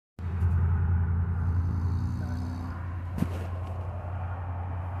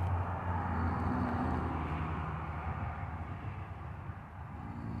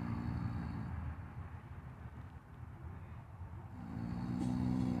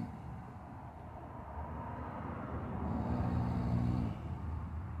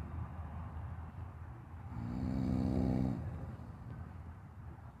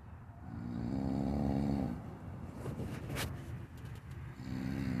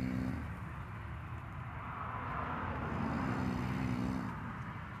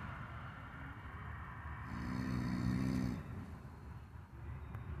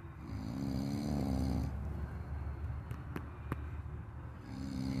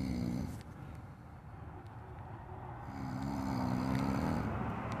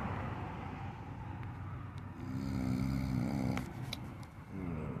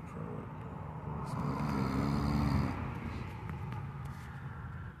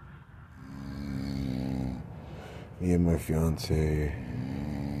Me and my fiance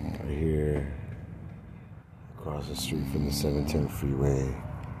are here across the street from the 710 freeway,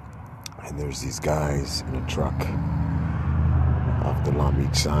 and there's these guys in a truck off the Long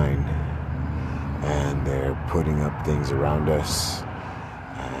Beach sign, and they're putting up things around us,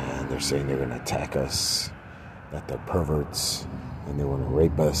 and they're saying they're gonna attack us, that they're perverts, and they want to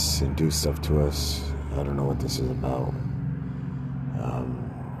rape us and do stuff to us. I don't know what this is about.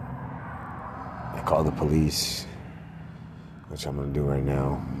 I called the police, which I'm going to do right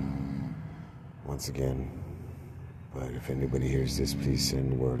now, once again. But if anybody hears this, please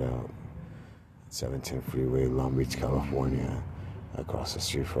send word out. 710 Freeway, Long Beach, California, across the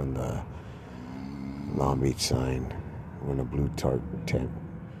street from the Long Beach sign. We're in a blue tarp tent,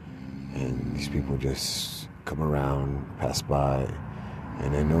 and these people just come around, pass by,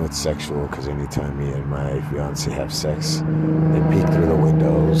 and I know it's sexual because anytime me and my fiance have sex, they peek through the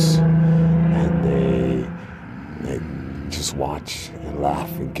windows and they just watch and laugh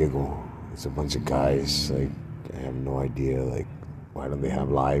and giggle. It's a bunch of guys. Like, I have no idea. Like, why don't they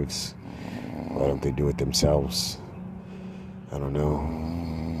have lives? Why don't they do it themselves? I don't know.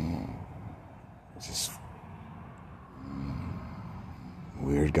 It's just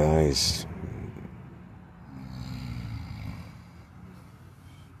weird guys.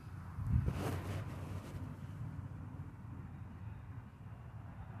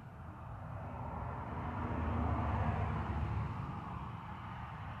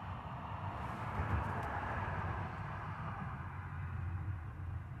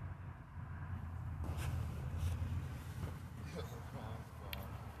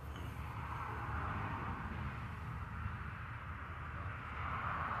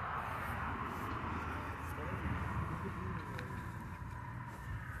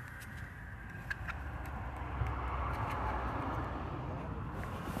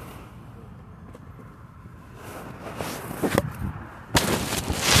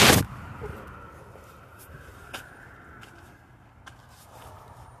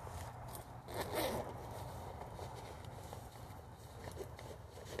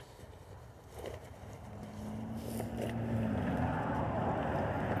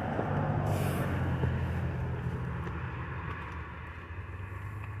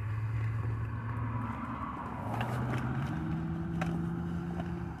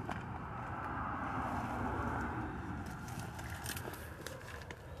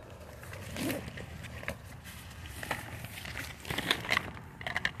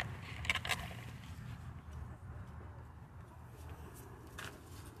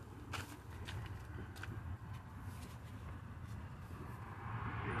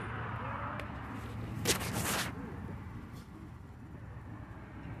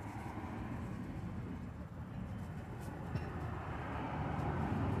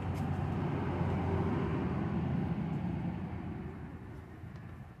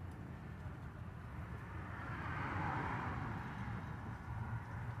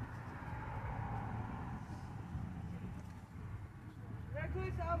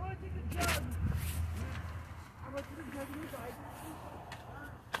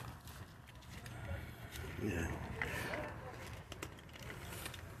 Yeah.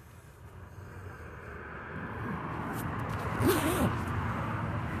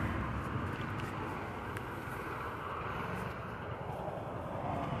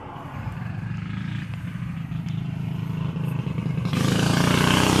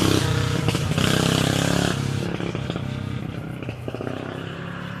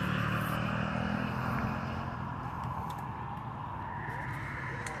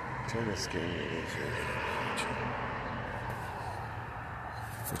 Trying to scare me away.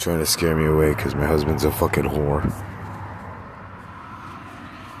 They're trying to scare me away because my husband's a fucking whore.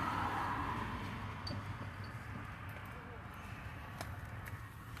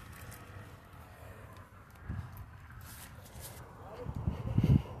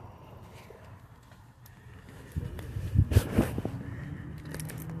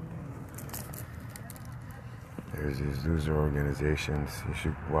 There's these loser organizations. You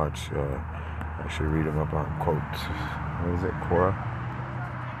should watch, I should read them up on quotes. What is it, Quora?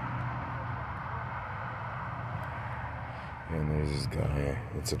 And there's this guy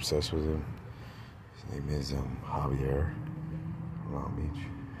that's obsessed with him. His name is Javier from Long Beach.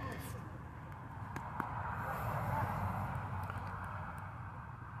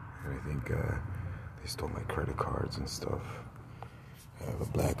 And I think they stole my credit cards and stuff. I have a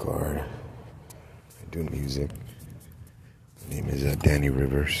black card. I do music. His name is Danny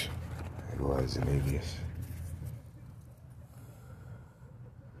Rivers. It was an alias.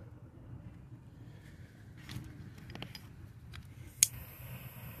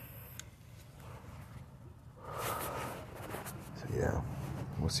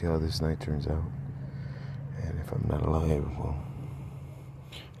 see how this night turns out. And if I'm not alive, well,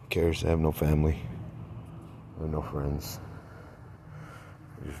 who cares? I have no family. I have no friends.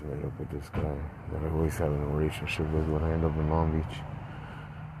 I just met up with this guy that I always have a relationship with when I end up in Long Beach.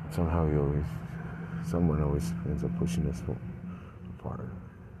 Somehow someone always ends up pushing us apart.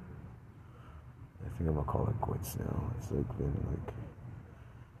 I think I'm gonna call it quits now. It's like been like